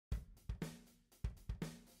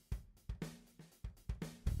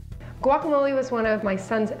Guacamole was one of my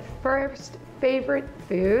son's first favorite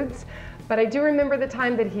foods, but I do remember the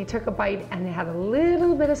time that he took a bite and it had a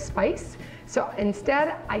little bit of spice. So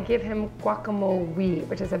instead, I give him guacamole-wee,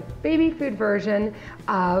 which is a baby food version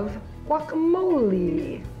of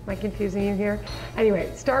guacamole. Am I confusing you here?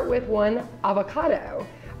 Anyway, start with one avocado.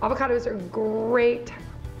 Avocados are great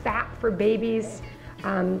fat for babies.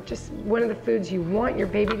 Just one of the foods you want your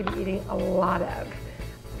baby to be eating a lot of.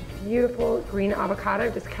 Beautiful green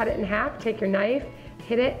avocado, just cut it in half, take your knife,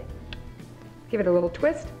 hit it, give it a little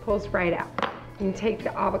twist, pulls right out. You can take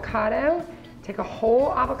the avocado, take a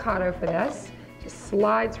whole avocado for this, just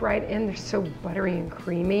slides right in. They're so buttery and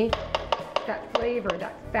creamy. That flavor,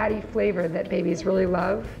 that fatty flavor that babies really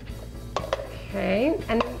love. Okay,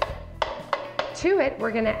 and to it,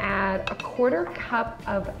 we're gonna add a 1/4 cup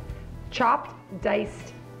of chopped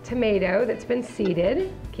diced tomato that's been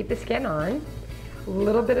seeded. Keep the skin on. A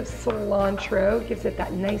little bit of cilantro, gives it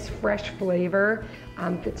that nice fresh flavor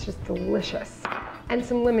that's just delicious. And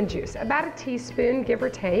some lemon juice, about a teaspoon, give or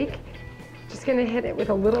take. Just gonna hit it with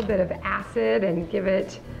a little bit of acid and give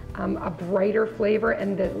it a brighter flavor,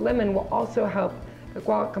 and the lemon will also help the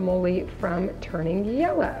guacamole from turning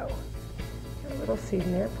yellow. Got a little seed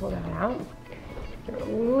in there, pull that out. Give it a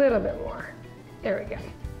little bit more. There we go,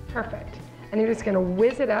 perfect. And you're just gonna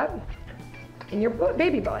whiz it up in your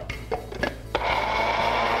baby bullet.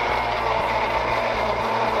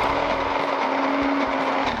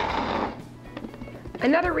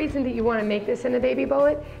 Another reason that you want to make this in a baby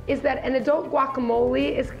bullet is that an adult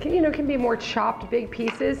guacamole can be more chopped big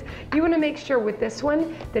pieces. You want to make sure with this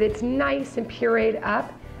one that it's nice and pureed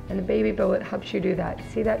up, and the baby bullet helps you do that.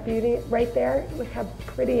 See that beauty right there? Look how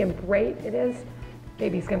pretty and bright it is.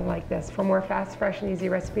 Baby's gonna like this. For more fast, fresh, and easy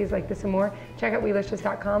recipes like this and more, check out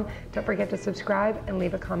weelicious.com. Don't forget to subscribe and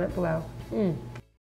leave a comment below.